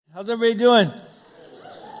How's everybody doing?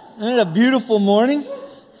 Isn't it a beautiful morning?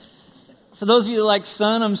 For those of you that like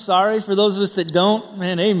sun, I'm sorry. For those of us that don't,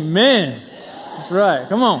 man, amen. That's right.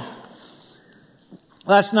 Come on.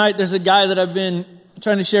 Last night, there's a guy that I've been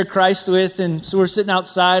trying to share Christ with, and so we're sitting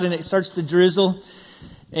outside, and it starts to drizzle.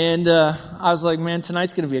 And I was like, man,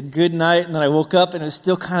 tonight's going to be a good night. And then I woke up, and it was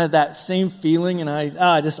still kind of that same feeling. And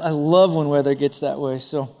I love when weather gets that way.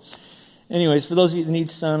 So anyways, for those of you that need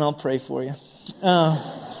sun, I'll pray for you.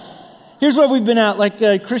 Here's where we've been at. Like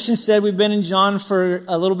Christian said, we've been in John for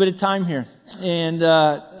a little bit of time here. And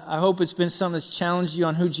I hope it's been something that's challenged you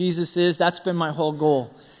on who Jesus is. That's been my whole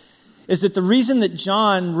goal. Is that the reason that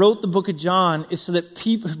John wrote the book of John is so that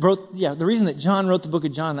the reason that John wrote the book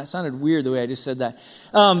of John, that sounded weird the way I just said that,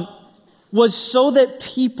 was so that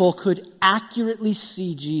people could accurately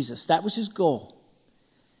see Jesus. That was his goal.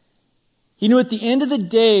 He knew at the end of the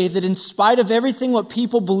day that in spite of everything what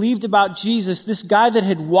people believed about Jesus, this guy that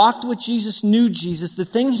had walked with Jesus knew Jesus. The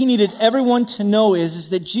thing he needed everyone to know is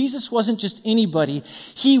that Jesus wasn't just anybody.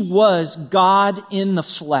 He was God in the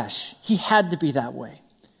flesh. He had to be that way.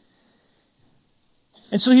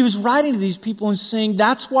 And so he was writing to these people and saying,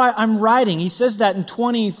 that's why I'm writing. He says that in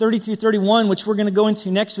 30 through 31, which we're going to go into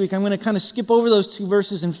next week. I'm going to kind of skip over those two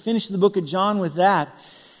verses and finish the book of John with that.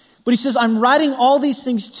 But he says, I'm writing all these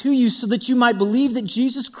things to you so that you might believe that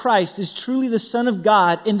Jesus Christ is truly the Son of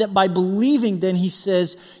God, and that by believing, then he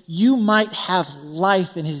says, you might have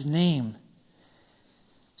life in his name.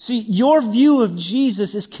 See, your view of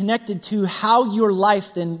Jesus is connected to how your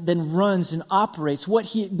life then runs and operates,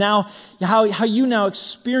 how you now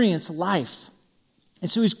experience life.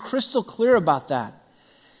 And so he's crystal clear about that.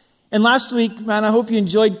 And last week, man, I hope you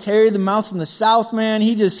enjoyed Terry, the mouth from the South, man.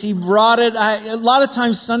 He brought it. A lot of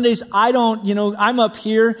times Sundays, I'm up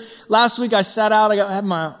here. Last week I sat out, I had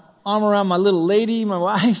my arm around my little lady, my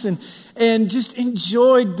wife, and just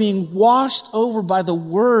enjoyed being washed over by the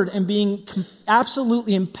Word and being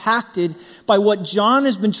absolutely impacted by what John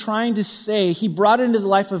has been trying to say. He brought it into the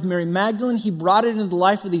life of Mary Magdalene. He brought it into the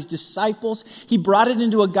life of these disciples. He brought it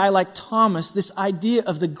into a guy like Thomas, this idea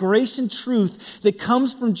of the grace and truth that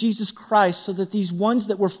comes from Jesus Christ so that these ones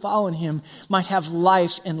that were following him might have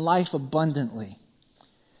life and life abundantly.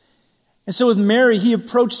 And so with Mary, he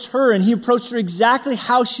approached her exactly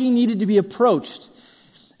how she needed to be approached.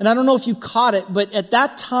 And I don't know if you caught it, but at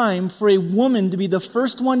that time, for a woman to be the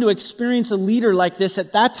first one to experience a leader like this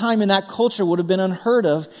at that time in that culture would have been unheard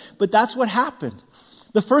of, but that's what happened.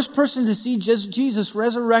 The first person to see Jesus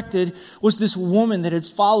resurrected was this woman that had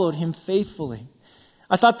followed him faithfully.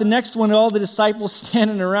 I thought the next one, all the disciples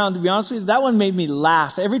standing around, to be honest with you, that one made me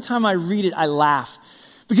laugh. Every time I read it, I laugh.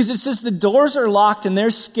 Because it says the doors are locked and they're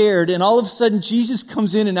scared, and all of a sudden Jesus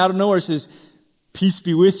comes in and out of nowhere says, peace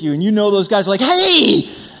be with you. And you know those guys are like, hey,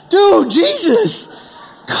 dude, Jesus,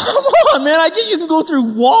 come on, man. I get you can go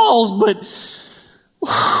through walls, but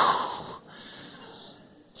whew.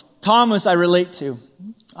 Thomas I relate to.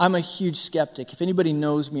 I'm a huge skeptic. If anybody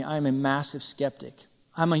knows me, I'm a massive skeptic.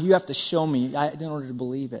 You have to show me in order to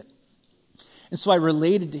believe it. And so I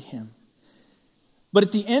related to him. But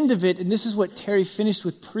at the end of it, and this is what Terry finished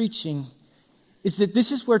with preaching, is that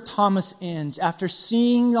this is where Thomas ends. After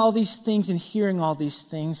seeing all these things and hearing all these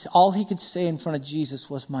things, all he could say in front of Jesus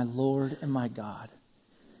was, my Lord and my God.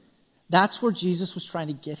 That's where Jesus was trying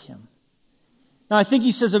to get him. Now, I think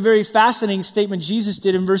he says a very fascinating statement Jesus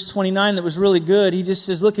did in verse 29 that was really good. He just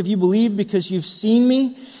says, look, if you believe because you've seen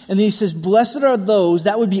me, and then he says, blessed are those,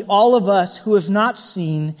 that would be all of us who have not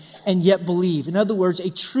seen and yet believe. In other words, a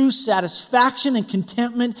true satisfaction and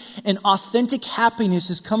contentment and authentic happiness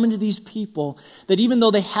is coming to these people that even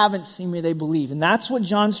though they haven't seen me, they believe. And that's what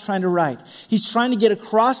John's trying to write. He's trying to get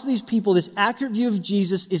across to these people this accurate view of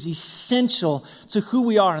Jesus is essential to who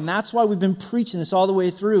we are. And that's why we've been preaching this all the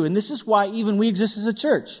way through. And this is why even we exist as a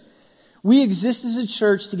church. We exist as a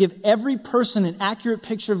church to give every person an accurate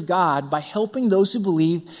picture of God by helping those who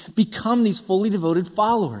believe become these fully devoted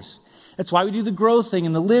followers. That's why we do the grow thing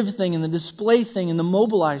and the live thing and the display thing and the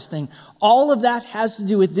mobilize thing. All of that has to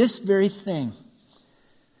do with this very thing.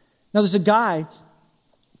 Now there's a guy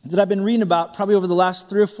that I've been reading about probably over the last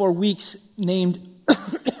 3 or 4 weeks named,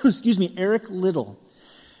 Eric Liddell.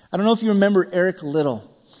 I don't know if you remember Eric Liddell.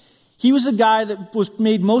 He was a guy that was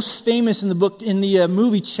made most famous in the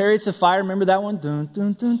movie Chariots of Fire. Remember that one? Dun,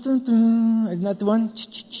 dun, dun, dun, dun. Isn't that the one?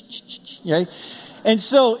 Right? And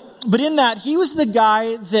so, but in that, he was the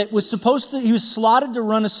guy that he was slotted to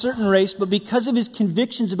run a certain race, but because of his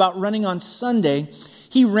convictions about running on Sunday,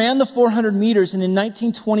 he ran the 400 meters, and in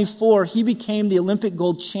 1924, he became the Olympic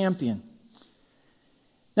gold champion.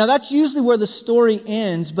 Now, that's usually where the story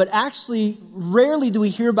ends, but actually, rarely do we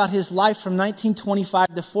hear about his life from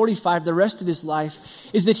 1925 to 45, the rest of his life,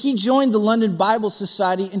 is that he joined the London Bible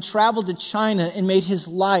Society and traveled to China and made his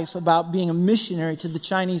life about being a missionary to the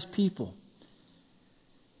Chinese people.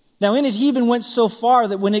 Now, in it, he even went so far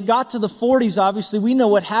that when it got to the 40s, obviously, we know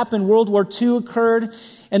what happened. World War II occurred,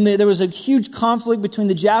 and there was a huge conflict between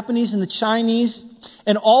the Japanese and the Chinese.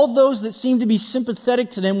 And all those that seemed to be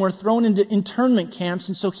sympathetic to them were thrown into internment camps.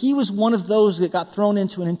 And so he was one of those that got thrown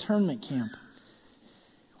into an internment camp.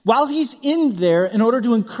 While he's in there, in order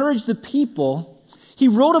to encourage the people, he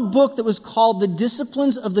wrote a book that was called The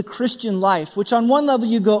Disciplines of the Christian Life, which on one level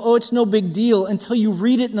you go, oh, it's no big deal, until you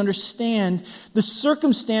read it and understand the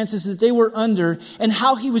circumstances that they were under and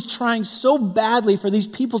how he was trying so badly for these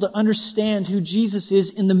people to understand who Jesus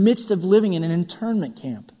is in the midst of living in an internment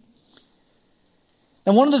camp.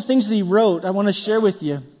 And one of the things that he wrote, I want to share with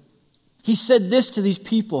you, he said this to these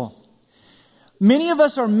people: many of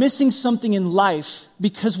us are missing something in life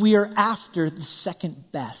because we are after the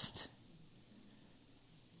second best.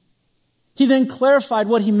 He then clarified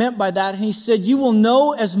what he meant by that, and he said, you will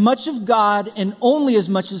know as much of God and only as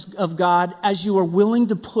much of God as you are willing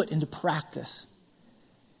to put into practice.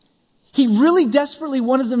 He really desperately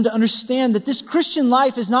wanted them to understand that this Christian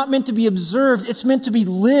life is not meant to be observed. It's meant to be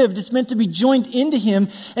lived. It's meant to be joined into him.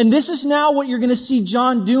 And this is now what you're going to see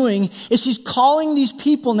John doing, is he's calling these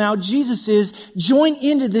people now, Jesus is, join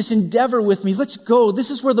into this endeavor with me. Let's go. This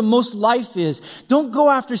is where the most life is. Don't go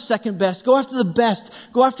after second best. Go after the best.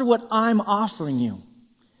 Go after what I'm offering you.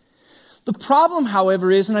 The problem,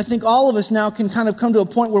 however, is, and I think all of us now can kind of come to a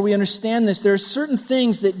point where we understand this, there are certain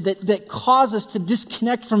things that cause us to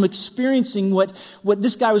disconnect from experiencing what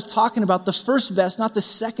this guy was talking about, the first best, not the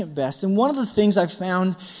second best. And one of the things I've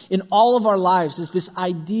found in all of our lives is this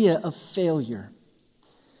idea of failure.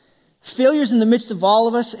 Failure's in the midst of all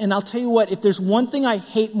of us, and I'll tell you what, if there's one thing I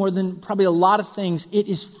hate more than probably a lot of things, it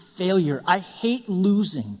is failure. I hate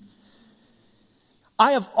losing.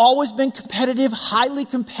 I have always been competitive, highly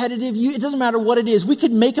competitive. It doesn't matter what it is. We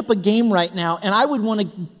could make up a game right now, and I would want to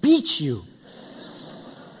beat you.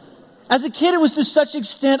 As a kid, it was to such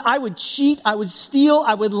extent I would cheat, I would steal,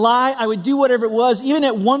 I would lie, I would do whatever it was. Even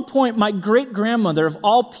at one point, my great-grandmother, of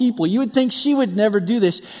all people, you would think she would never do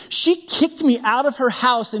this. She kicked me out of her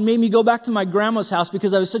house and made me go back to my grandma's house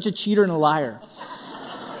because I was such a cheater and a liar.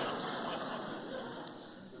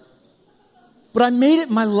 But I made it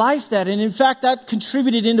my life that, and in fact, that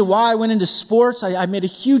contributed into why I went into sports. I made a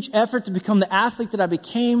huge effort to become the athlete that I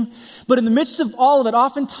became. But in the midst of all of it,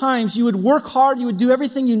 oftentimes you would work hard, you would do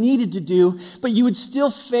everything you needed to do, but you would still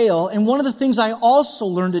fail. And one of the things I also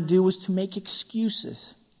learned to do was to make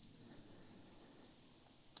excuses.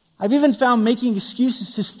 I've even found making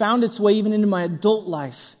excuses has found its way even into my adult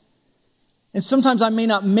life. And sometimes I may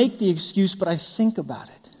not make the excuse, but I think about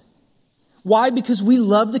it. Why? Because we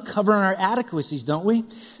love to cover our inadequacies, don't we?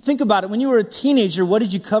 Think about it. When you were a teenager, what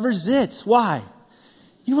did you cover? Zits. Why?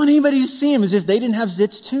 You want anybody to see them as if they didn't have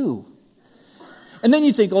zits too. And then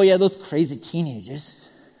you think, oh yeah, those crazy teenagers.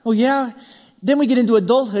 Oh yeah. Then we get into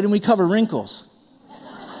adulthood and we cover wrinkles.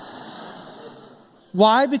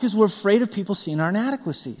 Why? Because we're afraid of people seeing our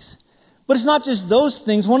inadequacies. But it's not just those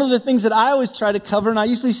things. One of the things that I always try to cover, and I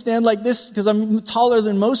usually stand like this because I'm taller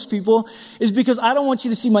than most people, is because I don't want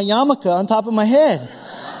you to see my yarmulke on top of my head.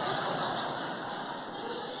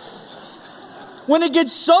 When it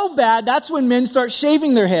gets so bad, that's when men start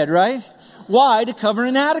shaving their head, right? Why? To cover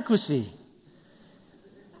inadequacy.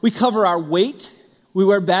 We cover our weight. We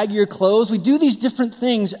wear baggier clothes. We do these different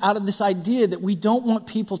things out of this idea that we don't want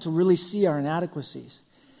people to really see our inadequacies.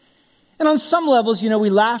 And on some levels, we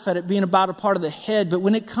laugh at it being about a part of the head. But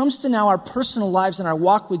when it comes to now our personal lives and our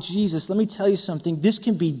walk with Jesus, let me tell you something. This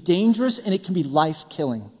can be dangerous and it can be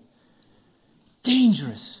life-killing.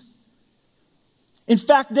 Dangerous. In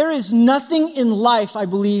fact, there is nothing in life, I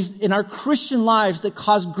believe, in our Christian lives that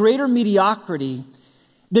cause greater mediocrity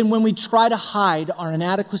than when we try to hide our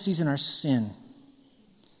inadequacies and our sin.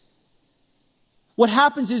 What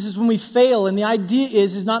happens is when we fail, and the idea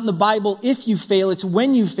is not in the Bible if you fail, it's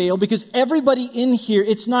when you fail, because everybody in here,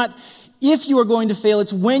 it's not if you are going to fail,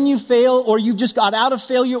 it's when you fail, or you've just got out of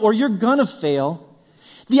failure, or you're gonna fail.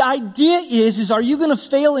 The idea is are you gonna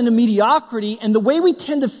fail into mediocrity? And the way we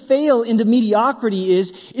tend to fail into mediocrity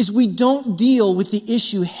is we don't deal with the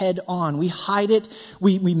issue head on. We hide it,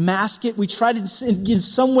 we mask it, we try to in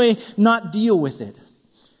some way not deal with it.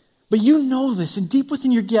 But you know this, and deep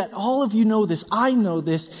within your gut, all of you know this, I know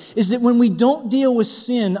this, is that when we don't deal with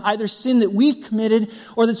sin, either sin that we've committed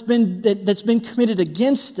or that's been committed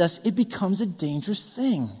against us, it becomes a dangerous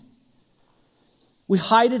thing. We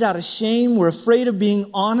hide it out of shame. We're afraid of being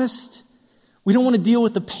honest. We don't want to deal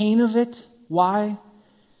with the pain of it. Why?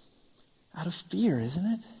 Out of fear, isn't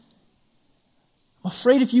it? I'm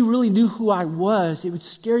afraid if you really knew who I was, it would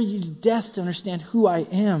scare you to death to understand who I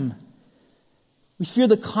am. We fear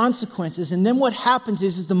the consequences. And then what happens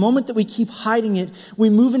is the moment that we keep hiding it,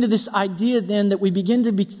 we move into this idea then that we begin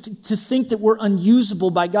to think that we're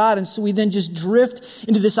unusable by God. And so we then just drift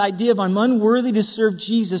into this idea of I'm unworthy to serve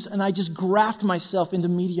Jesus, and I just graft myself into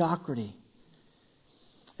mediocrity.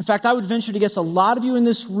 In fact, I would venture to guess a lot of you in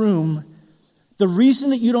this room, the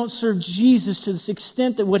reason that you don't serve Jesus to this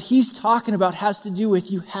extent that what he's talking about has to do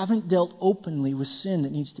with you haven't dealt openly with sin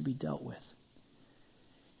that needs to be dealt with.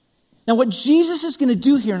 Now, what Jesus is going to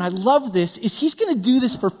do here, and I love this, is he's going to do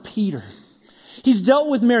this for Peter. He's dealt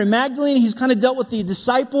with Mary Magdalene. He's kind of dealt with the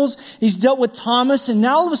disciples. He's dealt with Thomas. And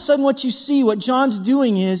now all of a sudden what you see, what John's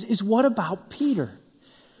doing is what about Peter?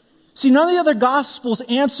 See, none of the other Gospels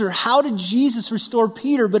answer how did Jesus restore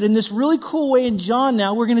Peter, but in this really cool way in John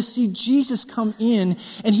now, we're going to see Jesus come in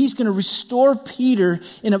and he's going to restore Peter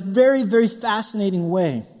in a very, very fascinating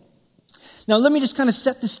way. Now, let me just kind of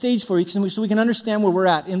set the stage for you so we can understand where we're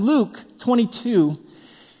at. In Luke 22,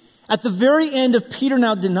 at the very end of Peter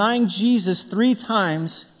now denying Jesus 3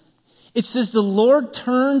 times, it says the Lord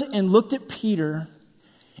turned and looked at Peter,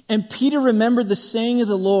 and Peter remembered the saying of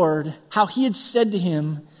the Lord, how he had said to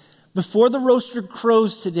him, before the rooster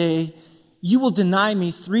crows today, you will deny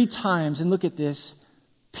me 3 times. And look at this.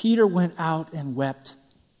 Peter went out and wept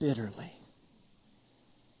bitterly.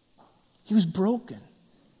 He was broken.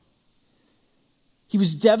 He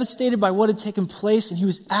was devastated by what had taken place, and he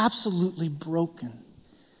was absolutely broken.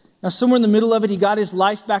 Now, somewhere in the middle of it, he got his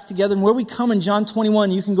life back together. And where we come in John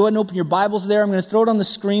 21, you can go ahead and open your Bibles there. I'm going to throw it on the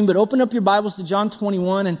screen, but open up your Bibles to John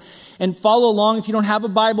 21 and follow along. If you don't have a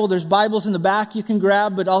Bible, there's Bibles in the back you can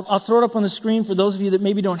grab, but I'll throw it up on the screen for those of you that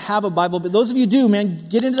maybe don't have a Bible. But those of you who do, man,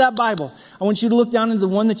 get into that Bible. I want you to look down into the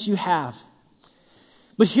one that you have.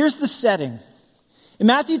 But here's the setting. In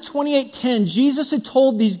Matthew 28:10, Jesus had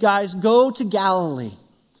told these guys, go to Galilee.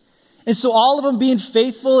 And so all of them being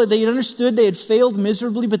faithful, they had understood they had failed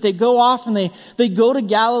miserably, but they go off and they go to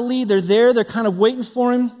Galilee. They're there. They're kind of waiting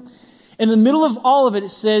for him. In the middle of all of it, it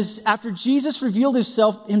says, after Jesus revealed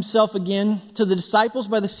himself again to the disciples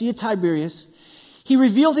by the Sea of Tiberias, he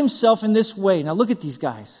revealed himself in this way. Now look at these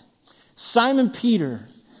guys. Simon Peter,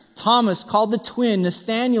 Thomas called the twin,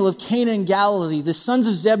 Nathanael of Cana in Galilee, the sons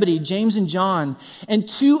of Zebedee, James and John, and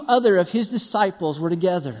 2 other of his disciples were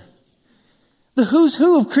together. The who's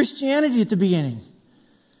who of Christianity at the beginning.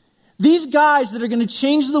 These guys that are going to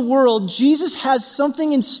change the world, Jesus has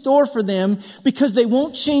something in store for them because they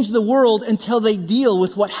won't change the world until they deal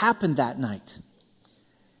with what happened that night.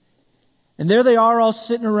 And there they are all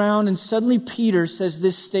sitting around, and suddenly Peter says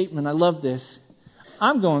this statement. I love this.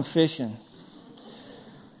 I'm going fishing.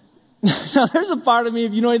 Now, there's a part of me,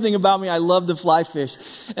 if you know anything about me, I love to fly fish.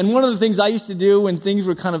 And one of the things I used to do when things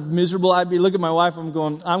were kind of miserable, I'd be looking at my wife, I'm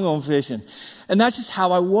going fishing. And that's just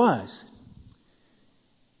how I was.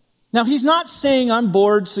 Now, he's not saying I'm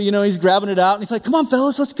bored, so, he's grabbing it out. And he's like, come on,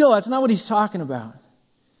 fellas, let's go. That's not what he's talking about.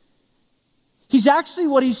 He's actually,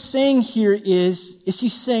 what he's saying here is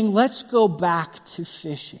he's saying, let's go back to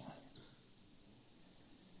fishing.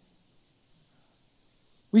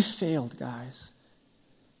 We failed, guys.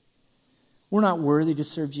 We're not worthy to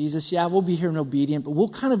serve Jesus. Yeah, we'll be here and obedient, but we'll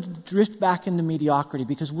kind of drift back into mediocrity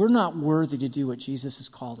because we're not worthy to do what Jesus has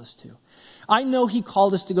called us to. I know he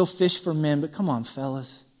called us to go fish for men, but come on,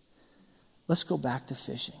 fellas. Let's go back to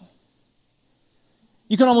fishing.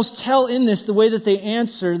 You can almost tell in this the way that they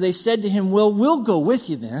answer. They said to him, well, we'll go with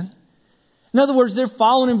you then. In other words, they're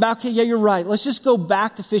following him back. Okay, yeah, you're right. Let's just go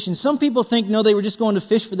back to fishing. Some people think, no, they were just going to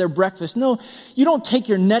fish for their breakfast. No, you don't take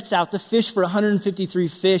your nets out to fish for 153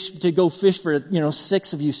 fish to go fish for,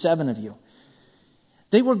 6 of you, 7 of you.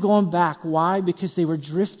 They were going back. Why? Because they were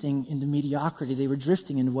drifting into mediocrity. They were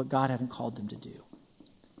drifting into what God hadn't called them to do.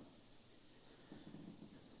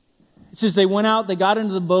 It says they went out, they got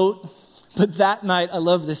into the boat, but that night, I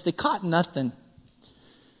love this, they caught nothing.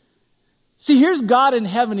 See, here's God in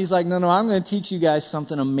heaven. He's like, no, I'm going to teach you guys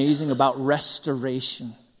something amazing about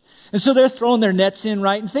restoration. And so they're throwing their nets in,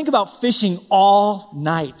 right? And think about fishing all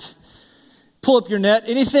night. Pull up your net.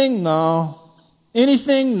 Anything? No.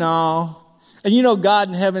 Anything? No. And God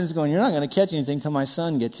in heaven is going, you're not going to catch anything till my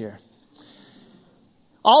son gets here.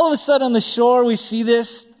 All of a sudden on the shore, we see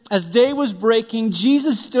this. As day was breaking,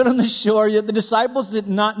 Jesus stood on the shore, yet the disciples did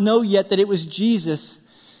not know yet that it was Jesus.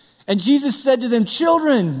 And Jesus said to them,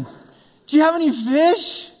 children, do you have any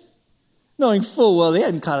fish? Knowing full well they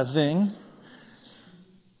hadn't caught a thing.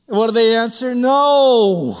 And what do they answer?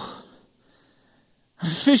 No. I'm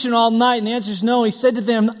fishing all night. And the answer is no. He said to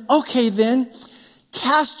them, okay then,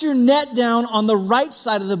 cast your net down on the right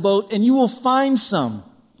side of the boat and you will find some.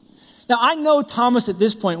 Now I know Thomas at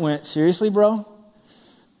this point went, seriously, bro?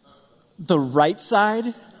 The right side?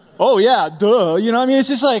 Oh yeah, duh. You know what I mean? It's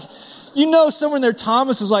just like, somewhere in there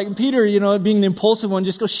Thomas was like, and Peter, being the impulsive one,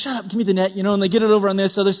 just goes, shut up, give me the net, and they get it over on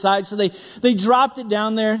this other side. So they dropped it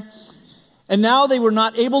down there. And now they were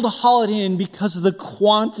not able to haul it in because of the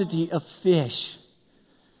quantity of fish.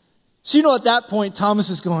 So at that point, Thomas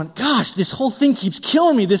is going, gosh, this whole thing keeps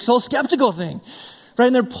killing me, this whole skeptical thing. Right?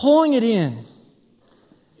 And they're pulling it in.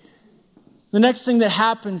 The next thing that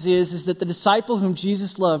happens is that the disciple whom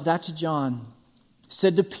Jesus loved, that's John,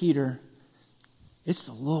 said to Peter, it's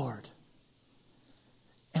the Lord.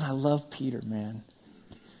 And I love Peter, man.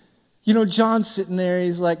 John's sitting there,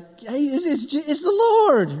 he's like, hey, it's the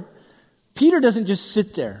Lord. Peter doesn't just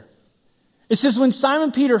sit there. It says when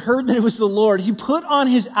Simon Peter heard that it was the Lord, he put on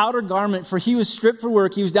his outer garment, for he was stripped for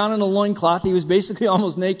work. He was down in a loincloth. He was basically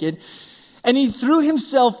almost naked. And he threw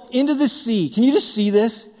himself into the sea. Can you just see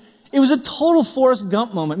this? It was a total Forrest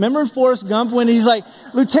Gump moment. Remember in Forrest Gump when he's like,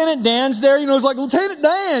 Lieutenant Dan's there? It's like, Lieutenant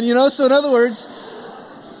Dan, So in other words,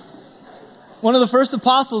 one of the first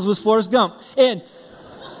apostles was Forrest Gump. And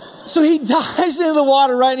so he dives into the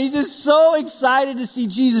water, right? And he's just so excited to see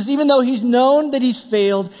Jesus. Even though he's known that he's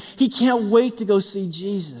failed, he can't wait to go see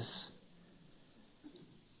Jesus.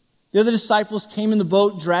 The other disciples came in the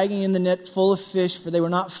boat, dragging in the net full of fish, for they were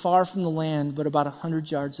not far from the land, but about 100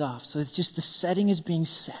 yards off. So it's just the setting is being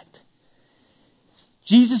set.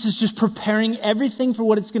 Jesus is just preparing everything for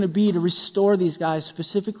what it's going to be to restore these guys,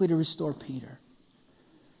 specifically to restore Peter.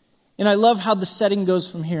 And I love how the setting goes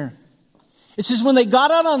from here. It says, when they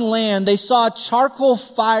got out on land, they saw a charcoal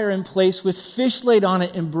fire in place with fish laid on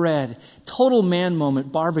it and bread. Total man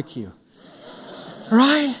moment, barbecue.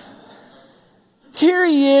 Right? Here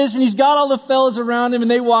he is, and he's got all the fellas around him,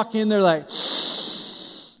 and they walk in, they're like,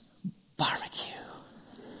 barbecue.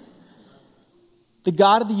 The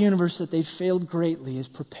God of the universe that they've failed greatly is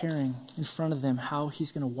preparing in front of them how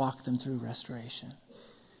he's going to walk them through restoration.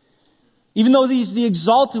 Even though he's the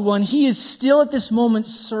exalted one, he is still at this moment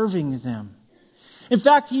serving them. In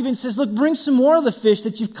fact, he even says, look, bring some more of the fish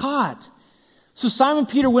that you've caught. So Simon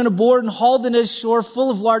Peter went aboard and hauled in his shore full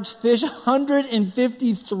of large fish,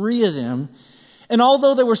 153 of them. And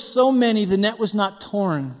although there were so many, the net was not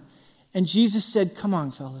torn. And Jesus said, come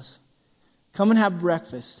on, fellas, come and have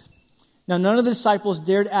breakfast. Now, none of the disciples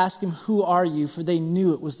dared ask him, who are you? For they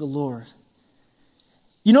knew it was the Lord.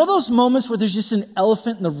 You know those moments where there's just an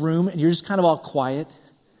elephant in the room and you're just kind of all quiet?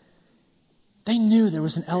 They knew there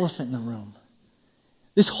was an elephant in the room.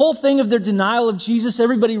 This whole thing of their denial of Jesus,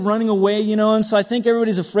 everybody running away, and so I think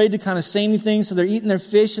everybody's afraid to kind of say anything, so they're eating their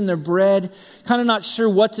fish and their bread, kind of not sure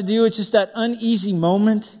what to do. It's just that uneasy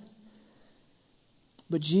moment.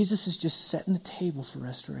 But Jesus is just setting the table for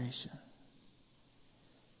restoration.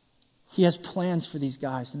 He has plans for these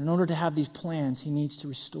guys, and in order to have these plans, he needs to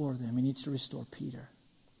restore them. He needs to restore Peter.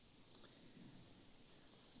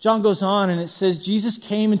 John goes on, and it says, Jesus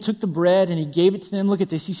came and took the bread, and he gave it to them. Look at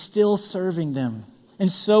this. He's still serving them.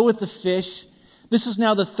 And so with the fish, this was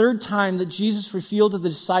now the third time that Jesus revealed to the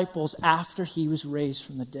disciples after he was raised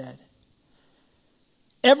from the dead.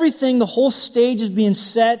 Everything, the whole stage is being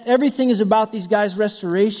set. Everything is about these guys'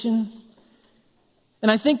 restoration. And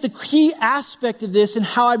I think the key aspect of this and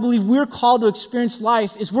how I believe we're called to experience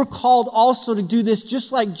life is we're called also to do this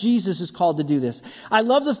just like Jesus is called to do this. I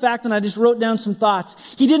love the fact, and I just wrote down some thoughts.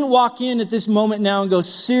 He didn't walk in at this moment now and go,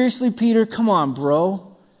 seriously, Peter, come on, bro.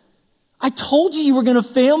 I told you were going to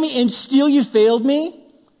fail me and still you failed me?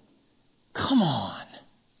 Come on.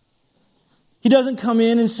 He doesn't come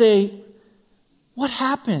in and say, what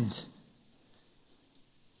happened?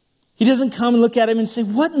 He doesn't come and look at him and say,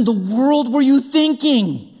 what in the world were you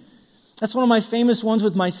thinking? That's one of my famous ones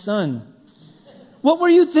with my son. What were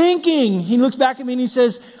you thinking? He looks back at me and he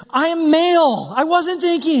says, I am male. I wasn't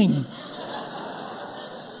thinking.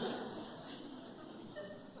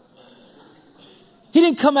 He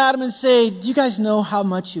didn't come at him and say, do you guys know how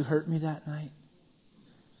much you hurt me that night?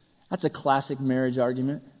 That's a classic marriage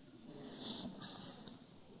argument.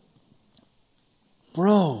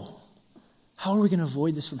 Bro, how are we going to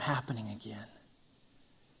avoid this from happening again?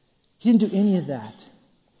 He didn't do any of that.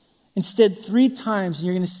 Instead, 3 times, and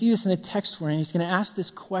you're going to see this in the text we're in, he's going to ask this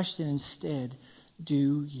question instead,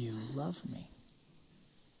 do you love me?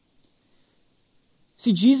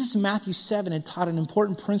 See, Jesus in Matthew 7 had taught an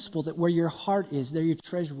important principle that where your heart is, there your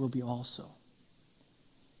treasure will be also.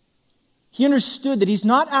 He understood that he's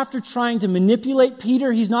not after trying to manipulate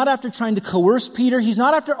Peter. He's not after trying to coerce Peter. He's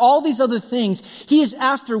not after all these other things. He is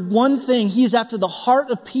after one thing. He is after the heart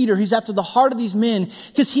of Peter. He's after the heart of these men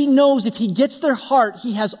because he knows if he gets their heart,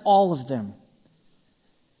 he has all of them.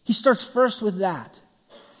 He starts first with that.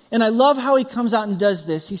 And I love how he comes out and does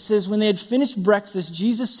this. He says, when they had finished breakfast,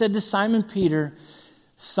 Jesus said to Simon Peter,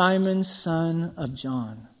 Simon, son of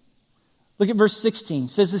John. Look at verse 16.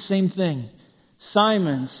 It says the same thing.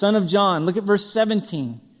 Simon, son of John. Look at verse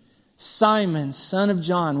 17. Simon, son of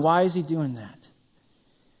John. Why is he doing that?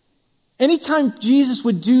 Anytime Jesus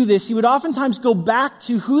would do this, he would oftentimes go back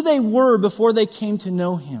to who they were before they came to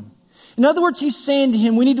know him. In other words, he's saying to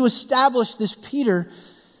him, we need to establish this, Peter.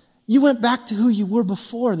 You went back to who you were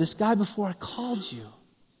before, this guy before I called you.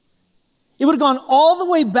 It would have gone all the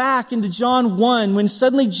way back into John 1 when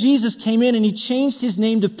suddenly Jesus came in and he changed his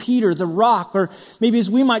name to Peter, the Rock, or maybe as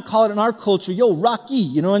we might call it in our culture, yo,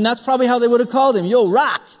 Rocky, and that's probably how they would have called him, yo,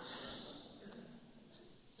 Rock.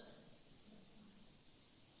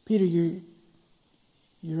 Peter,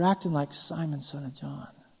 you're acting like Simon, son of John.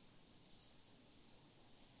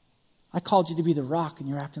 I called you to be the rock and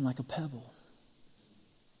you're acting like a pebble.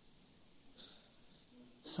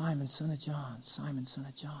 Simon, son of John, Simon, son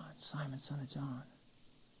of John, Simon, son of John.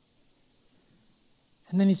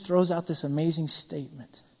 And then he throws out this amazing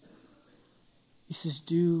statement. He says,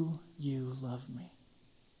 do you love me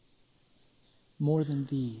more than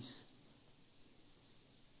these?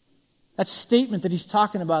 That statement that he's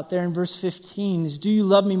talking about there in verse 15 is, do you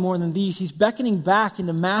love me more than these? He's beckoning back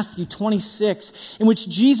into Matthew 26, in which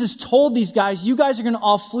Jesus told these guys, you guys are going to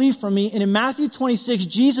all flee from me. And in Matthew 26,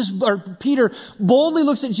 Peter boldly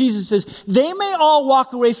looks at Jesus and says, they may all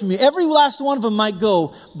walk away from you. Every last one of them might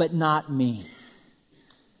go, but not me.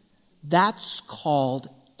 That's called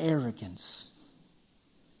arrogance.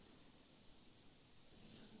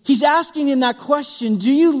 He's asking him that question,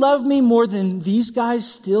 do you love me more than these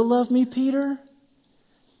guys still love me, Peter?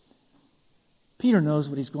 Peter knows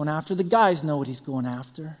what he's going after. The guys know what he's going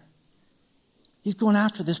after. He's going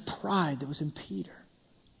after this pride that was in Peter.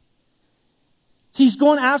 He's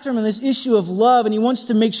going after him in this issue of love, and he wants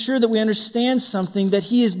to make sure that we understand something that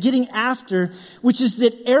he is getting after, which is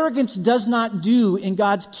that arrogance does not do in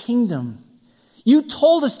God's kingdom. You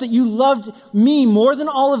told us that you loved me more than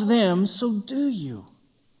all of them, so do you?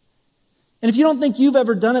 And if you don't think you've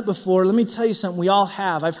ever done it before, let me tell you something. We all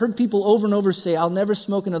have. I've heard people over and over say, I'll never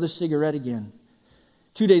smoke another cigarette again.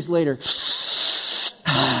 2 days later,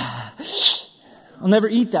 I'll never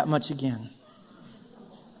eat that much again.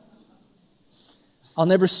 I'll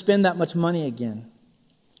never spend that much money again.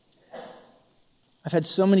 I've had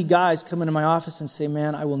so many guys come into my office and say,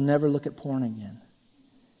 man, I will never look at porn again.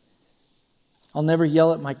 I'll never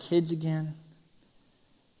yell at my kids again.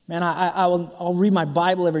 Man, I'll read my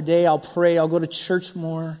Bible every day. I'll pray. I'll go to church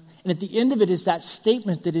more. And at the end of it is that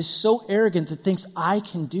statement that is so arrogant that thinks, I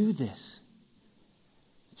can do this.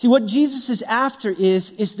 See, what Jesus is after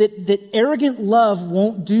is that arrogant love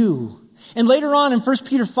won't do. And later on in 1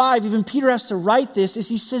 Peter 5, even Peter has to write this, as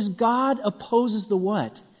he says, God opposes the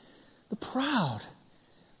what? The proud,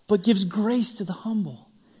 but gives grace to the humble.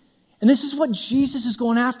 And this is what Jesus is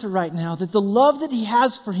going after right now, that the love that he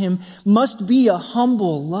has for him must be a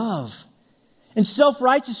humble love. And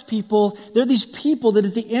self-righteous people, they're these people that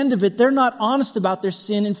at the end of it, they're not honest about their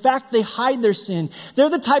sin. In fact, they hide their sin. They're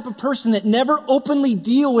the type of person that never openly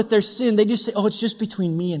deal with their sin. They just say, oh, it's just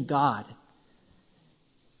between me and God.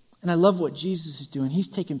 And I love what Jesus is doing. He's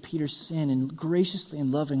taking Peter's sin and graciously and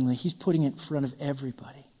lovingly, he's putting it in front of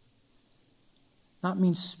everybody. Not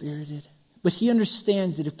mean-spirited. But he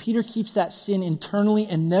understands that if Peter keeps that sin internally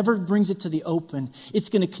and never brings it to the open, it's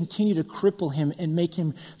going to continue to cripple him and make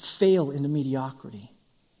him fail into mediocrity.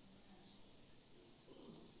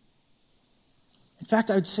 In fact,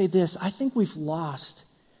 I would say this. I think we've lost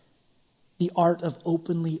the art of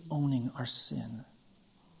openly owning our sin.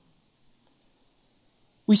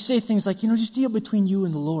 We say things like, just deal between you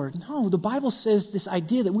and the Lord. No, the Bible says this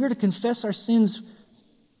idea that we're to confess our sins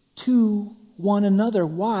to one another.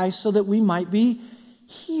 Why? So that we might be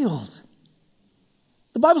healed.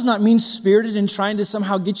 The Bible's not mean-spirited in trying to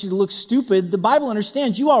somehow get you to look stupid. The Bible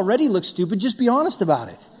understands you already look stupid. Just be honest about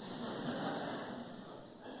it.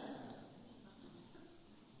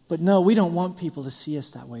 But no, we don't want people to see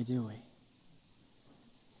us that way, do we?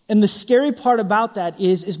 And the scary part about that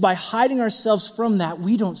is by hiding ourselves from that,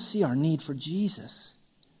 we don't see our need for Jesus.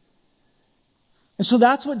 And so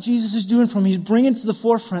that's what Jesus is doing for him. He's bringing it to the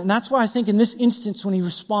forefront. And that's why I think in this instance when he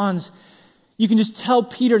responds, you can just tell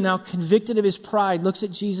Peter, now convicted of his pride, looks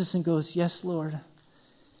at Jesus and goes, yes, Lord.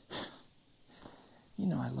 You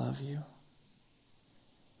know I love you.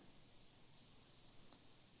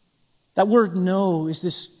 That word know is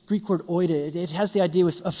this Greek word oida. It has the idea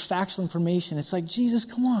of factual information. It's like, Jesus,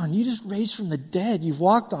 come on. You just raised from the dead. You've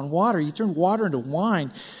walked on water. You turned water into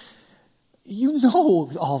wine. You know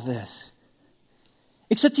all this.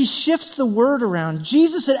 Except he shifts the word around.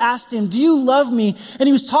 Jesus had asked him, do you love me? And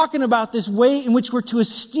he was talking about this way in which we're to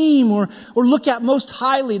esteem or look at most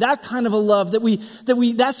highly, that kind of a love,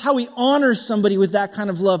 that's how we honor somebody with that kind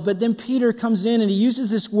of love. But then Peter comes in and he uses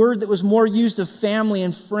this word that was more used of family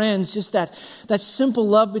and friends, just that simple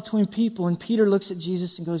love between people. And Peter looks at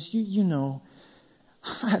Jesus and goes, you know,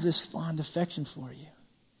 I have this fond affection for you.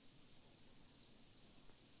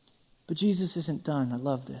 But Jesus isn't done. I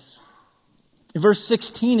love this. In verse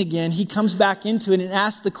 16 again, he comes back into it and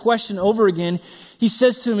asks the question over again. He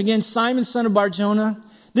says to him again, Simon, son of Bar-Jonah.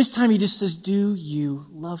 This time he just says, do you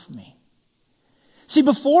love me? See,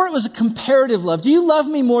 before it was a comparative love. Do you love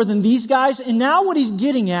me more than these guys? And now what he's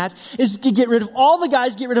getting at is to get rid of all the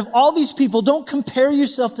guys, get rid of all these people. Don't compare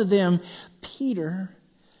yourself to them. Peter,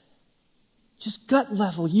 just gut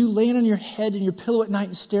level, you laying on your head in your pillow at night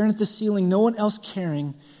and staring at the ceiling, no one else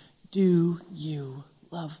caring. Do you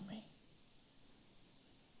love me?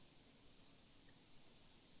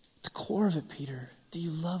 The core of it, Peter, do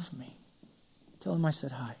you love me? Tell him I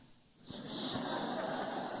said hi.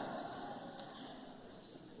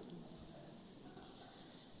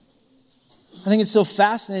 I think it's so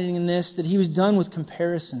fascinating in this that he was done with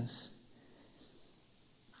comparisons.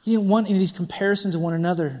 He didn't want any of these comparisons to one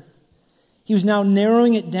another. He was now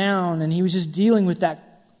narrowing it down, and he was just dealing with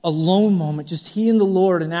that alone moment, just he and the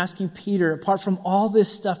Lord, and asking Peter, apart from all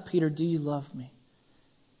this stuff, Peter, do you love me?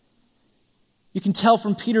 You can tell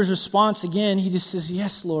from Peter's response again, he just says,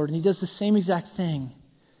 yes, Lord. And he does the same exact thing.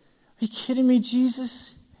 Are you kidding me,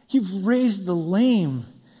 Jesus? You've raised the lame.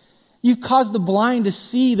 You've caused the blind to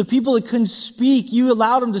see. The people that couldn't speak, you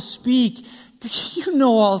allowed them to speak. You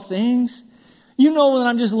know all things. You know that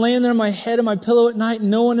I'm just laying there on my head on my pillow at night and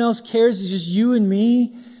no one else cares. It's just you and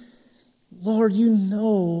me. Lord, you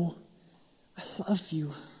know I love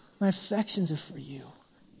you. My affections are for you.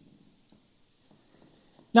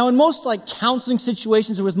 Now, in most counseling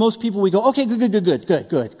situations or with most people, we go, okay,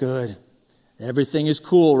 good. Everything is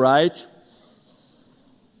cool, right?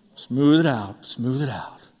 Smooth it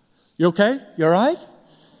out. You okay? You all right?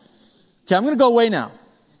 Okay, I'm going to go away now.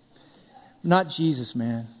 Not Jesus,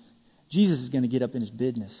 man. Jesus is going to get up in his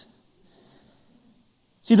business.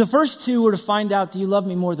 See, the first two were to find out, do you love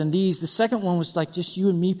me more than these? The second one was just you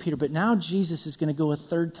and me, Peter. But now Jesus is going to go a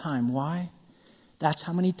third time. Why? That's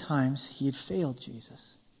how many times he had failed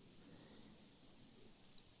Jesus.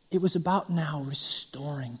 It was about now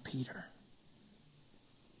restoring Peter.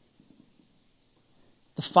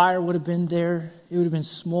 The fire would have been there. It would have been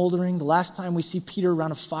smoldering. The last time we see Peter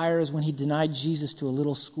around a fire is when he denied Jesus to a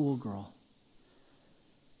little schoolgirl.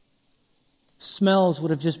 Smells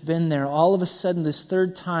would have just been there. All of a sudden, this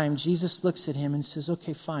third time, Jesus looks at him and says,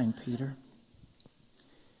 okay, fine, Peter.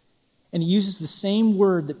 And he uses the same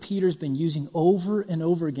word that Peter's been using over and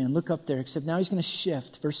over again. Look up there, except now he's going to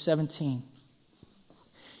shift. Verse 17.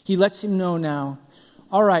 He lets him know now,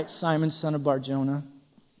 all right, Simon, son of Bar-Jonah,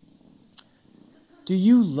 do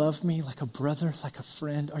you love me like a brother, like a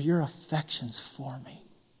friend? Are your affections for me?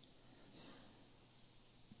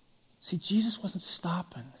 See, Jesus wasn't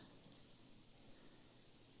stopping.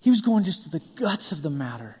 He was going just to the guts of the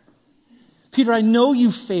matter. Peter, I know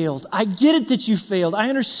you failed. I get it that you failed. I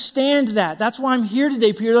understand that. That's why I'm here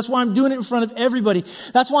today, Peter. That's why I'm doing it in front of everybody.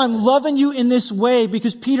 That's why I'm loving you in this way,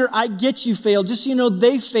 because, Peter, I get you failed. Just so you know,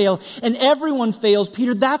 they fail, and everyone fails,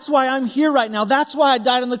 Peter. That's why I'm here right now. That's why I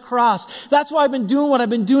died on the cross. That's why I've been doing what I've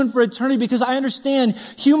been doing for eternity, because I understand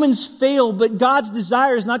humans fail, but God's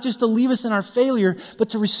desire is not just to leave us in our failure, but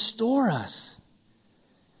to restore us.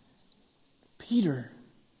 Peter,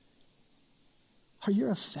 are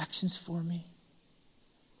your affections for me?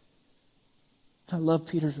 I love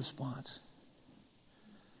Peter's response.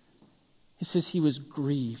 It says he was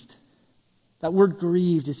grieved. That word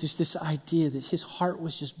grieved is just this idea that his heart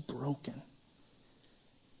was just broken.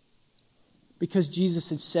 Because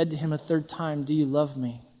Jesus had said to him a third time, do you love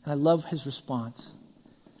me? And I love his response.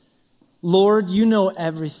 Lord, you know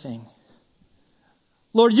everything.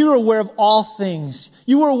 Lord, you were aware of all things.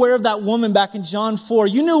 You were aware of that woman back in John 4.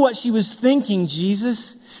 You knew what she was thinking,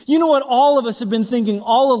 Jesus. You know what all of us have been thinking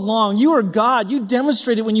all along. You are God. You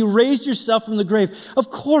demonstrated when you raised yourself from the grave. Of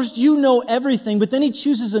course, you know everything. But then he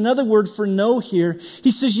chooses another word for know here.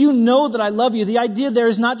 He says, you know that I love you. The idea there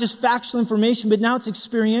is not just factual information, but now it's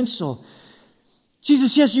experiential.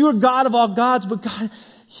 Jesus, yes, you are God of all gods, but God,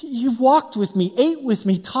 you've walked with me, ate with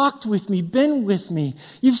me, talked with me, been with me.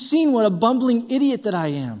 You've seen what a bumbling idiot that I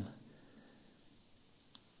am.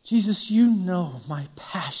 Jesus, you know my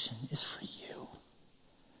passion is for you.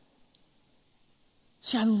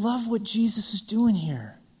 See, I love what Jesus is doing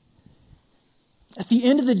here. At the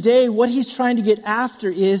end of the day, what he's trying to get after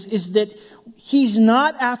is that he's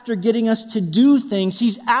not after getting us to do things.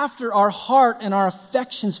 He's after our heart and our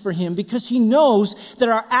affections for him, because he knows that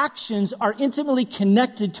our actions are intimately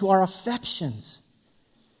connected to our affections.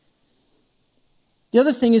 The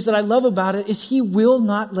other thing is that I love about it is he will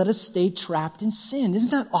not let us stay trapped in sin.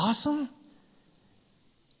 Isn't that awesome?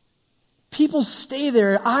 People stay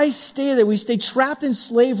there. I stay there. We stay trapped in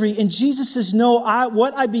slavery. And Jesus says, no,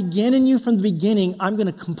 what I began in you from the beginning, I'm going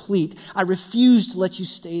to complete. I refuse to let you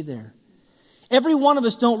stay there. Every one of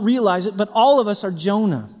us don't realize it, but all of us are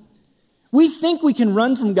Jonah. We think we can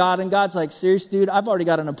run from God, and God's like, serious, dude, I've already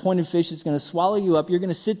got an appointed fish that's going to swallow you up. You're going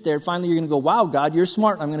to sit there. Finally, you're going to go, wow, God, you're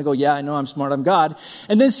smart. I'm going to go, yeah, I know I'm smart. I'm God.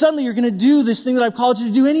 And then suddenly you're going to do this thing that I've called you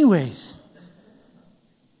to do anyways.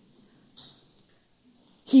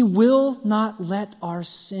 He will not let our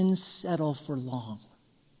sins settle for long.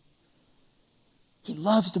 He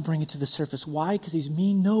loves to bring it to the surface. Why? Because he's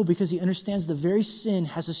mean? No, because he understands the very sin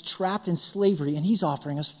has us trapped in slavery, and he's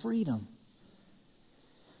offering us freedom.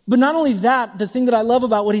 But not only that, the thing that I love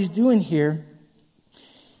about what he's doing here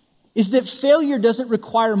is that failure doesn't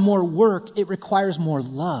require more work, it requires more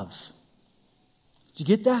love. Did you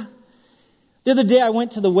get that? The other day I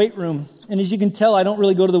went to the weight room, and as you can tell, I don't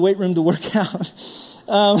really go to the weight room to work out.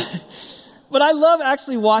 But I love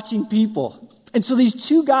actually watching people. And so these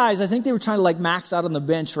two guys, I think they were trying to like max out on the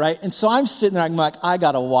bench, right? And so I'm sitting there, I'm like, I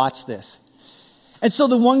gotta watch this. And so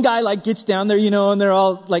the one guy like gets down there, and they're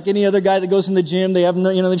all like any other guy that goes in the gym. They have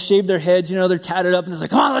no, they've shaved their heads, they're tatted up, and they're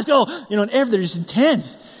like, come on, let's go. And they're just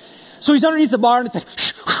intense. So he's underneath the bar, and it's like,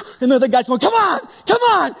 and the other guy's going, come on, come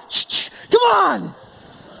on, come on.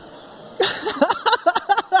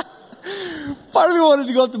 Part of me wanted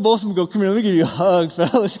to go up to both of them and go, come here, let me give you a hug,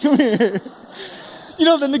 fellas, come here.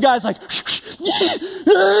 Then the guy's like,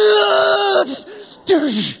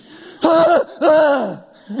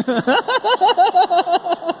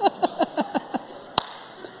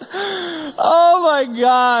 oh my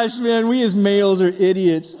gosh, man, we as males are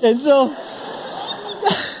idiots. And so,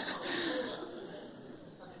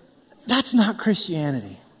 that's not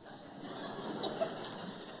Christianity.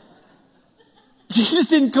 Jesus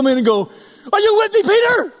didn't come in and go, are you with me,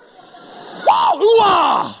 Peter? Wow,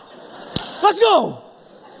 ooh-ah! Let's go.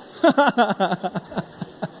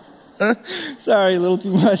 Sorry, a little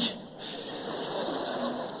too much.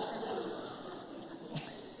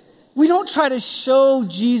 We don't try to show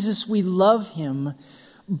Jesus we love him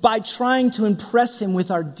by trying to impress him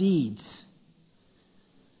with our deeds.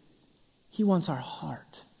 He wants our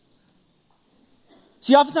heart.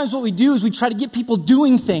 See, oftentimes what we do is we try to get people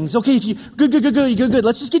doing things. Okay, if you, good,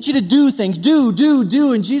 let's just get you to do things. Do.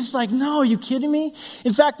 And Jesus is like, no, are you kidding me?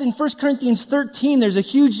 In fact, in 1 Corinthians 13, there's a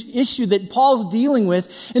huge issue that Paul's dealing with,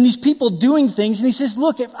 and these people doing things. And he says,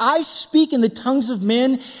 look, if I speak in the tongues of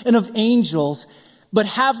men and of angels, but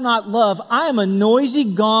have not love, I am a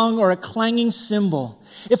noisy gong or a clanging cymbal.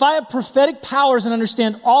 If I have prophetic powers and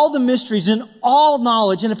understand all the mysteries and all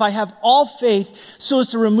knowledge, and if I have all faith so as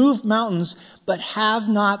to remove mountains, but have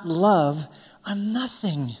not love, I'm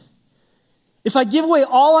nothing. If I give away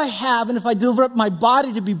all I have, and if I deliver up my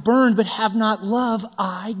body to be burned, but have not love,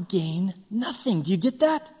 I gain nothing. Do you get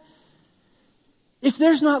that? If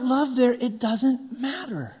there's not love there, it doesn't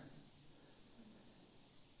matter.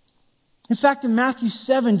 In fact, in Matthew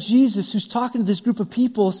 7, Jesus, who's talking to this group of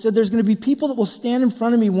people, said there's going to be people that will stand in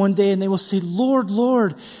front of me one day and they will say, Lord,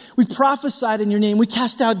 Lord, we prophesied in your name. We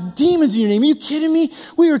cast out demons in your name. Are you kidding me?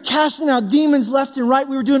 We were casting out demons left and right.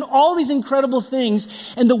 We were doing all these incredible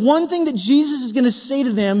things. And the one thing that Jesus is going to say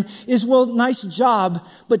to them is, well, nice job,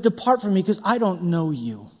 but depart from me because I don't know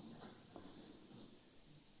you.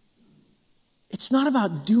 It's not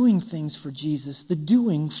about doing things for Jesus. The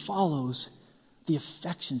doing follows the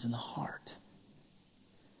affections in the heart.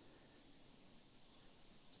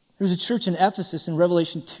 There was a church in Ephesus in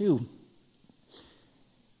Revelation 2.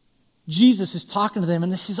 Jesus is talking to them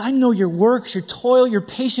and he says, I know your works, your toil, your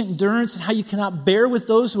patient endurance, and how you cannot bear with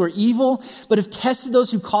those who are evil, but have tested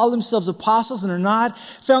those who call themselves apostles and are not,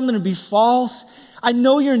 found them to be false. I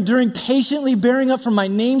know you're enduring patiently, bearing up for my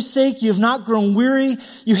name's sake. You have not grown weary.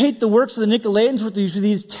 You hate the works of the Nicolaitans with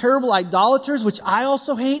these terrible idolaters, which I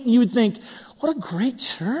also hate. And you would think, what a great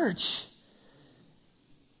church.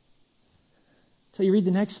 Till you read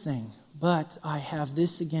the next thing. But I have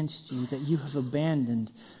this against you, that you have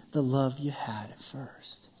abandoned the love you had at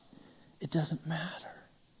first. It doesn't matter.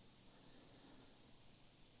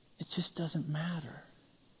 It just doesn't matter.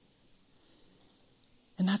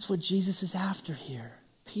 And that's what Jesus is after here.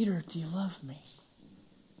 Peter, do you love me?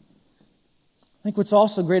 I think what's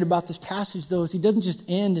also great about this passage, though, is he doesn't just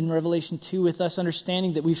end in Revelation 2 with us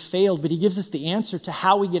understanding that we've failed, but he gives us the answer to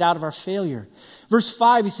how we get out of our failure. Verse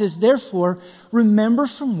 5, he says, therefore, remember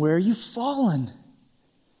from where you've fallen.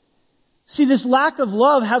 See, this lack of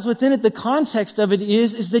love has within it the context of it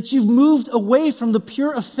is that you've moved away from the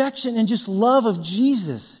pure affection and just love of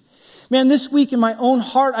Jesus. Man, this week in my own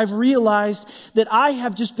heart, I've realized that I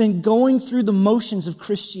have just been going through the motions of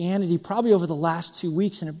Christianity probably over the last 2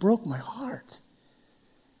 weeks, and it broke my heart.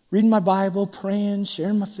 Reading my Bible, praying,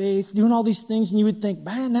 sharing my faith, doing all these things, and you would think,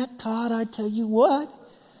 man, that Todd, I tell you what.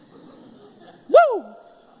 Woo!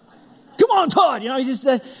 Come on, Todd!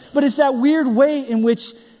 But it's that weird way in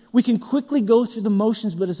which we can quickly go through the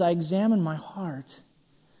motions, but as I examine my heart,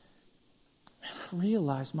 man, I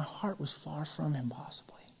realized my heart was far from him,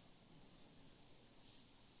 possibly.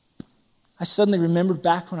 I suddenly remembered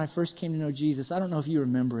back when I first came to know Jesus. I don't know if you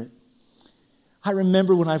remember it. I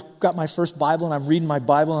remember when I got my first Bible and I'm reading my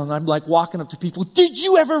Bible and I'm like walking up to people, did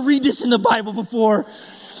you ever read this in the Bible before?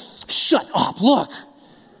 Shut up, look.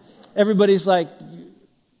 Everybody's like,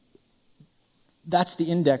 that's the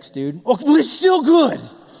index, dude. Oh, well, it's still good.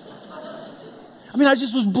 I mean, I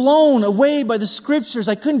just was blown away by the scriptures.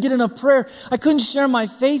 I couldn't get enough prayer. I couldn't share my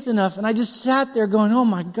faith enough. And I just sat there going, oh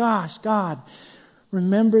my gosh, God,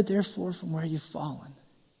 remember therefore from where you've fallen.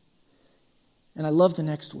 And I love the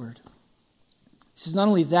next word. It says not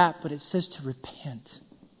only that, but it says to repent.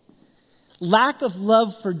 Lack of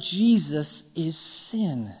love for Jesus is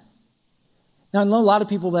sin. Now, I know a lot of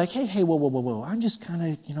people are like, hey, whoa. I'm just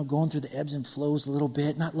kind of, going through the ebbs and flows a little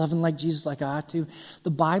bit, not loving like Jesus like I ought to.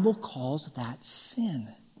 The Bible calls that sin.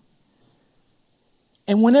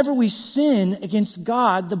 And whenever we sin against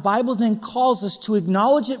God, the Bible then calls us to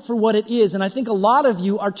acknowledge it for what it is. And I think a lot of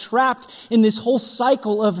you are trapped in this whole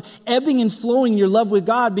cycle of ebbing and flowing your love with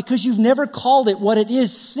God because you've never called it what it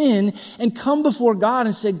is, sin, and come before God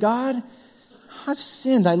and said, God, I've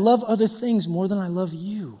sinned. I love other things more than I love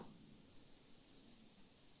you.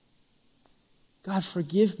 God,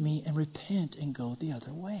 forgive me and repent and go the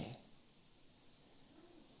other way.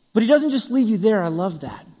 But he doesn't just leave you there. I love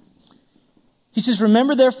that. He says,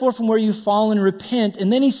 remember therefore from where you've fallen and repent.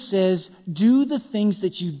 And then he says, do the things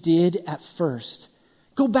that you did at first.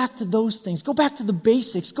 Go back to those things. Go back to the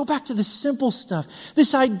basics. Go back to the simple stuff.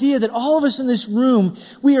 This idea that all of us in this room,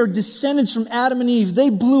 we are descendants from Adam and Eve. They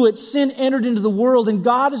blew it. Sin entered into the world. And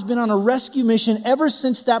God has been on a rescue mission ever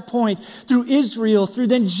since that point through Israel, through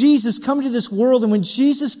then Jesus coming to this world. And when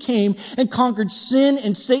Jesus came and conquered sin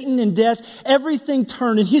and Satan and death, everything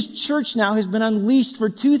turned. And his church now has been unleashed for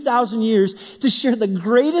 2,000 years to share the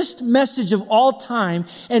greatest message of all time.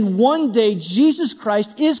 And one day Jesus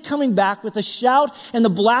Christ is coming back with a shout and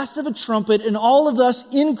the blast of a trumpet, and all of us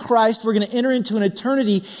in Christ, we're going to enter into an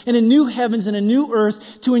eternity in a new heavens and a new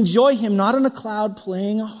earth to enjoy him, not on a cloud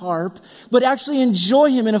playing a harp, but actually enjoy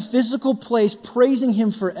him in a physical place, praising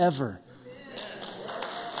him forever.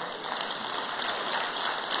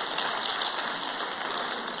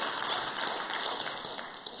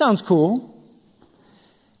 Sounds cool.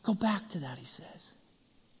 Go back to that, he says.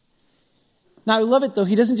 Now, I love it, though.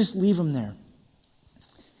 He doesn't just leave them there.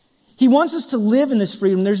 He wants us to live in this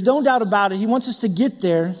freedom. There's no doubt about it. He wants us to get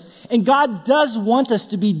there. And God does want us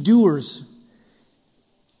to be doers.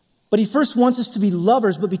 But he first wants us to be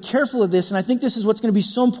lovers. But be careful of this. And I think this is what's going to be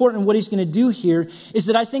so important in what he's going to do here. Is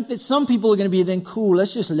that I think that some people are going to be then, cool,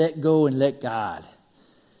 let's just let go and let God.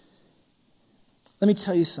 Let me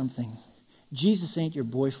tell you something. Jesus ain't your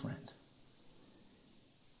boyfriend.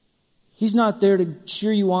 He's not there to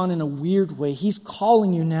cheer you on in a weird way. He's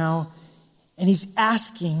calling you now. And he's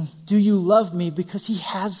asking, do you love me? Because he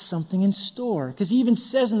has something in store. Because he even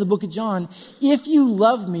says in the book of John, if you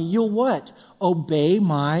love me, you'll what? Obey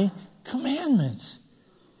my commandments.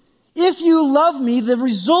 If you love me, the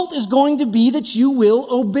result is going to be that you will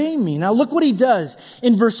obey me. Now look what he does.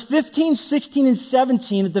 In verse 15, 16, and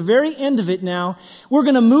 17, at the very end of it now, we're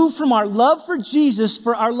going to move from our love for Jesus,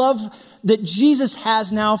 for our love that Jesus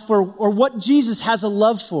has now for, or what Jesus has a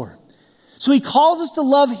love for. So he calls us to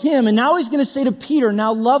love him. And now he's going to say to Peter,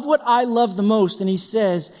 now love what I love the most. And he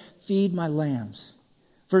says, feed my lambs.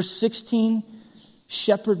 Verse 16,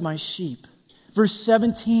 shepherd my sheep. Verse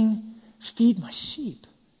 17, feed my sheep.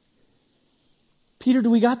 Peter, do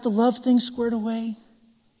we got the love thing squared away?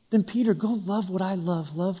 Then Peter, go love what I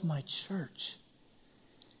love. Love my church.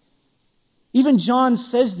 Even John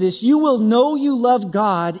says this, you will know you love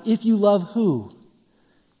God if you love who?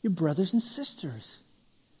 Your brothers and sisters.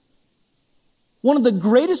 One of the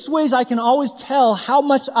greatest ways I can always tell how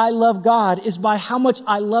much I love God is by how much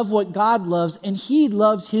I love what God loves, and he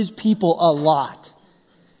loves his people a lot.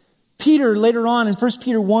 Peter, later on in 1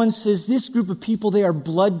 Peter 1, says this group of people, they are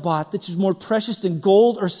blood-bought, which is more precious than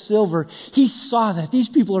gold or silver. He saw that. These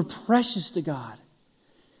people are precious to God.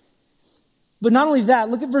 But not only that,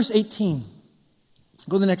 look at verse 18.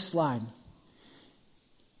 Go to the next slide.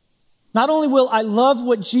 Not only will I love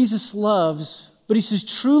what Jesus loves, but he says,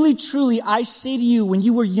 truly, truly, I say to you, when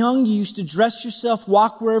you were young, you used to dress yourself,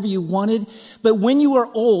 walk wherever you wanted. But when you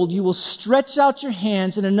are old, you will stretch out your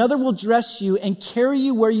hands and another will dress you and carry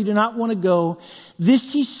you where you do not want to go.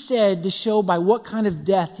 This he said to show by what kind of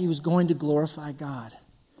death he was going to glorify God.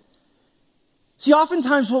 See,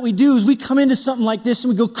 oftentimes what we do is we come into something like this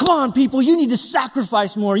and we go, come on, people, you need to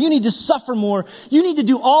sacrifice more. You need to suffer more. You need to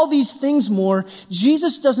do all these things more.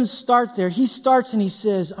 Jesus doesn't start there. He starts and he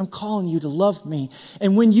says, I'm calling you to love me.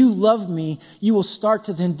 And when you love me, you will start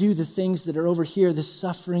to then do the things that are over here, this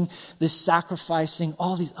suffering, this sacrificing,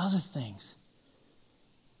 all these other things.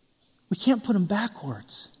 We can't put them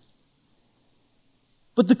backwards.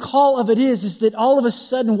 But the call of it is that all of a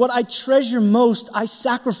sudden what I treasure most, I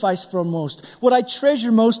sacrifice for most. What I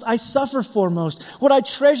treasure most, I suffer for most. What I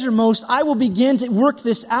treasure most, I will begin to work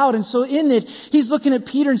this out. And so in it, he's looking at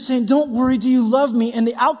Peter and saying, don't worry, do you love me? And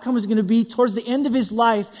the outcome is going to be towards the end of his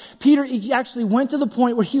life, Peter actually went to the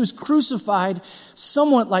point where he was crucified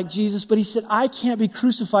somewhat like Jesus, but he said, I can't be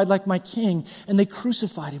crucified like my king. And they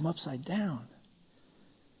crucified him upside down.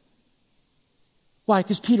 Why?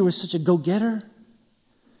 Because Peter was such a go-getter?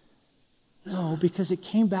 No, because it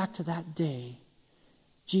came back to that day,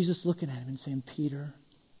 Jesus looking at him and saying, Peter,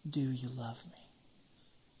 do you love me?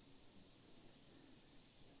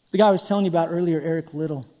 The guy I was telling you about earlier, Eric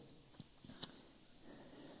Little,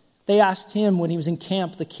 they asked him when he was in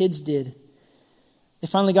camp, the kids did. They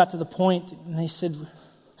finally got to the point and they said,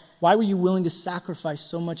 why were you willing to sacrifice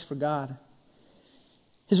so much for God?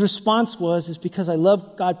 His response was, because I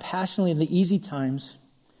love God passionately in the easy times,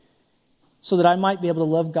 so that I might be able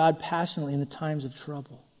to love God passionately in the times of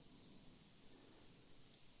trouble.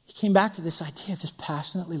 He came back to this idea of just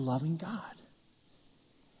passionately loving God.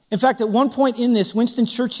 In fact, at one point in this, Winston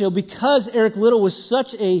Churchill, because Eric Little was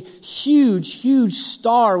such a huge, huge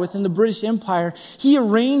star within the British Empire, he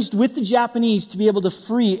arranged with the Japanese to be able to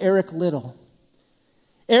free Eric Little.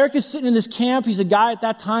 Eric is sitting in this camp. He's a guy at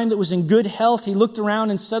that time that was in good health. He looked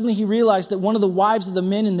around and suddenly he realized that one of the wives of the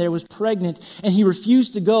men in there was pregnant and he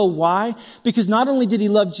refused to go. Why? Because not only did he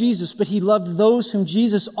love Jesus, but he loved those whom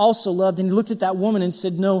Jesus also loved. And he looked at that woman and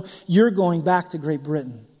said, no, you're going back to Great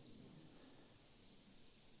Britain.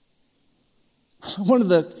 One of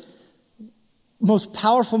the most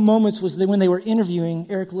powerful moments was when they were interviewing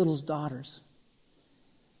Eric Little's daughters.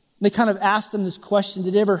 They kind of asked him this question,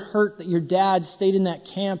 did it ever hurt that your dad stayed in that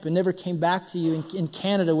camp and never came back to you in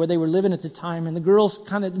Canada where they were living at the time? And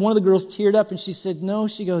one of the girls teared up and she said, no,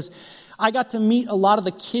 she goes, I got to meet a lot of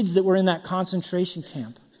the kids that were in that concentration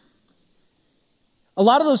camp. A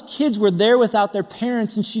lot of those kids were there without their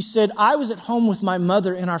parents. And she said, I was at home with my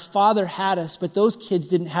mother and our father had us, but those kids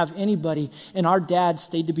didn't have anybody. And our dad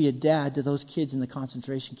stayed to be a dad to those kids in the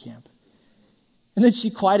concentration camp. And then she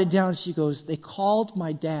quieted down and she goes, they called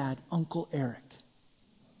my dad Uncle Eric.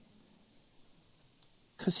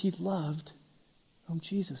 Because he loved whom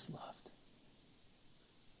Jesus loved.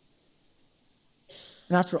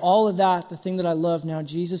 And after all of that, the thing that I love now,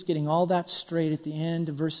 Jesus getting all that straight at the end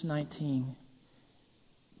of verse 19,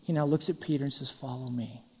 he now looks at Peter and says, follow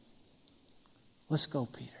me. Let's go,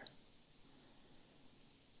 Peter.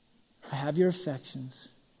 I have your affections.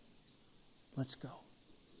 Let's go.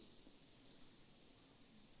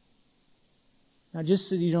 Now, just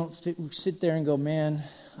so you don't sit there and go, man,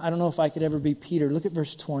 I don't know if I could ever be Peter. Look at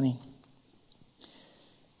verse 20.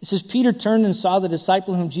 It says, Peter turned and saw the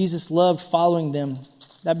disciple whom Jesus loved following them.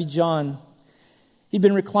 That'd be John. He'd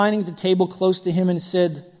been reclining at the table close to him and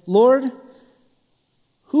said, Lord,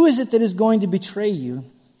 who is it that is going to betray you?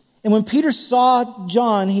 And when Peter saw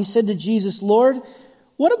John, he said to Jesus, Lord,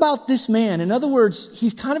 what about this man? In other words,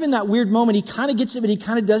 he's kind of in that weird moment. He kind of gets it, but he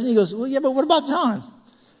kind of doesn't. He goes, well, yeah, but what about John?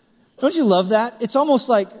 Don't you love that? It's almost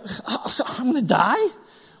like, I'm going to die?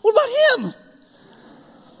 What about him?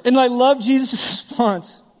 And I love Jesus'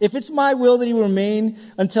 response. If it's my will that he will remain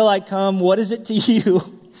until I come, what is it to you?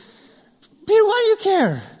 Peter, why do you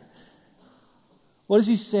care? What does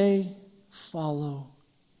he say? Follow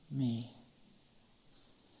me.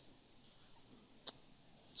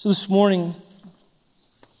 So this morning,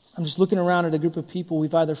 I'm just looking around at a group of people.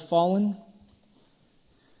 We've either fallen,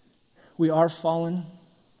 we are fallen,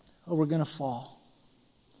 or we're going to fall.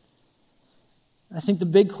 I think the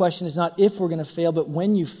big question is not if we're going to fail, but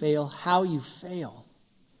when you fail, how you fail.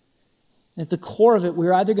 And at the core of it,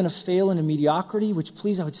 we're either going to fail into mediocrity, which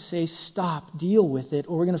please I would say stop, deal with it,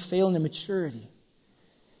 or we're going to fail into maturity.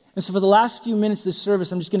 And so for the last few minutes of this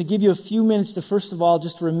service, I'm just going to give you a few minutes to, first of all,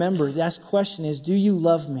 just to remember, the question is, do you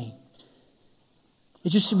love me? It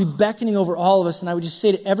just should be beckoning over all of us. And I would just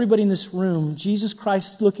say to everybody in this room, Jesus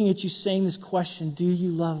Christ is looking at you saying this question, do you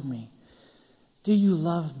love me? Do you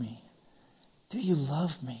love me? Do you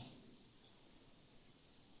love me?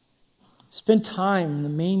 Spend time in the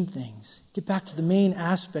main things. Get back to the main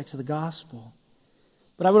aspects of the gospel.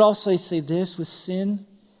 But I would also say this, with sin,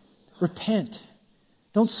 repent.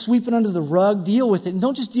 Don't sweep it under the rug. Deal with it. And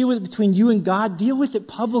don't just deal with it between you and God. Deal with it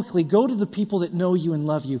publicly. Go to the people that know you and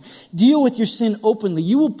love you. Deal with your sin openly.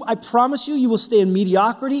 I promise you will stay in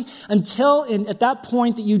mediocrity until, and at that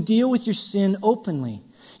point, that you deal with your sin openly.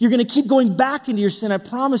 You're going to keep going back into your sin, I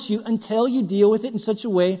promise you, until you deal with it in such a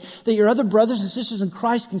way that your other brothers and sisters in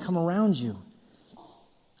Christ can come around you.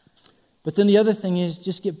 But then the other thing is,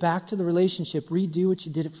 just get back to the relationship. Redo what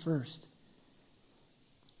you did at first.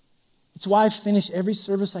 It's why I finish every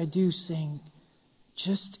service I do saying,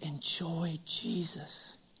 just enjoy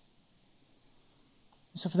Jesus.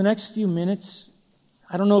 So for the next few minutes,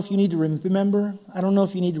 I don't know if you need to remember. I don't know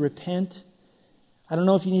if you need to repent. I don't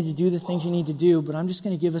know if you need to do the things you need to do, but I'm just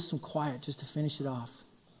going to give us some quiet just to finish it off.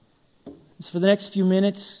 So for the next few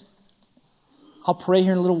minutes, I'll pray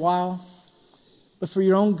here in a little while. But for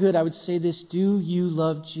your own good, I would say this, do you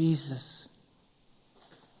love Jesus?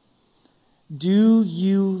 Do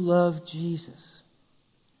you love Jesus?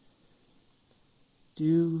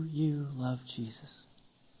 Do you love Jesus?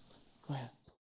 Go ahead.